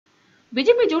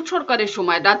BJP জোট সরকারের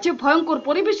সময় রাজ্যে ভয়ঙ্কর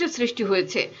পরিবেশের সৃষ্টি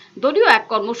হয়েছে। দলীয় এক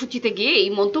কর্মসূচিতে গিয়ে এই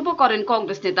মন্তব্য করেন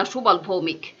কংগ্রেস নেতা সুবল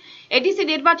ভৌমিক। এডিসি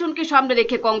নির্বাচনকে সামনে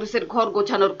রেখে কংগ্রেসের ঘর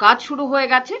গোছানোর কাজ শুরু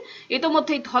হয়ে গেছে।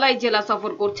 ইতোমধ্যেই ধলাই জেলা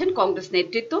সফর করছেন কংগ্রেস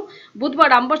নেতৃত্ব।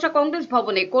 বুধবার আমবাসা কংগ্রেস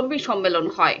ভবনে কর্মী সম্মেলন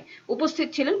হয়। উপস্থিত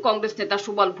ছিলেন কংগ্রেস নেতা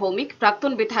সুবল ভৌমিক,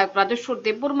 প্রাক্তন বিধায়ক রাজেশ্বর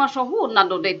দেববর্মা সহ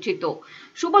অন্যান্য নেতৃত্ব।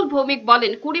 সুবল ভৌমিক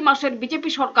বলেন, 20 মাসের বিজেপি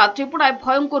সরকার ত্রিপুরায়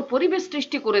ভয়ঙ্কর পরিবেশ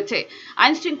সৃষ্টি করেছে।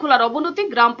 আইন শৃঙ্খলার অবনতি,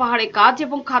 গ্রাম পাহাড়ে কাজ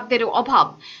এবং খাদ্যের অভাব।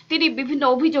 তিনি বিভিন্ন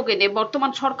অভিযোগ এনে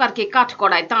বর্তমান সরকারকে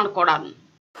কাঠগড়ায় দাঁড় করান।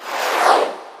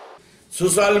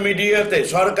 সোশ্যাল মিডিয়াতে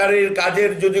সরকারের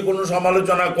কাজের যদি কোনো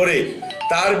সমালোচনা করে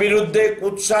তার বিরুদ্ধে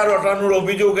কুৎসা রটানোর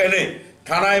অভিযোগ এনে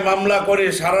থানায় মামলা করে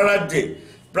সারা রাজ্যে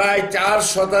প্রায় 4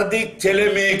 শতাধিক ছেলে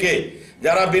মেয়েকে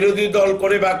যারা বিরোধী দল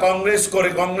করে বা কংগ্রেস করে,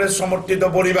 কংগ্রেস সমর্থিত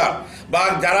পরিবার বা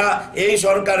যারা এই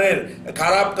সরকারের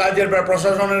খারাপ কাজের বা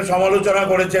প্রশাসনের সমালোচনা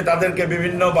করেছে তাদেরকে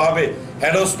বিভিন্নভাবে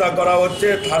হেনস্থা করা হচ্ছে,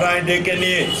 থানায় ডেকে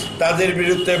নিয়ে তাদের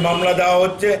বিরুদ্ধে মামলা দেওয়া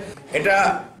হচ্ছে। এটা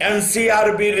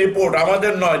এনসিআরবি রিপোর্ট,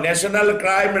 আমাদের নয়। ন্যাশনাল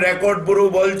ক্রাইম রেকর্ড ব্যুরো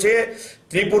বলছে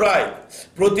ত্রিপুরায়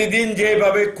প্রতিদিন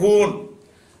যেভাবে খুন,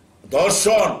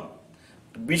 ধর্ষণ,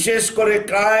 বিশেষ করে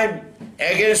ক্রাইম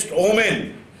এগেনস্ট ওমেন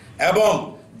এবং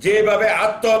যেভাবে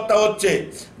আত্মহত্যা হচ্ছে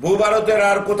ভূভারতের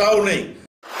আর কোথাও নেই।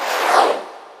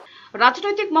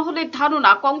 রাজনৈতিক মহলের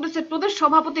ধারণা, কংগ্রেসের প্রদেশ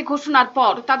সভাপতি ঘোষণার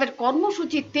পর তাদের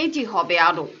কর্মসূচি তেজি হবে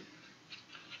আরো।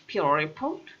 ব্যুরো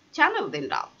রিপোর্ট, চ্যানেল দিন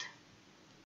রাত।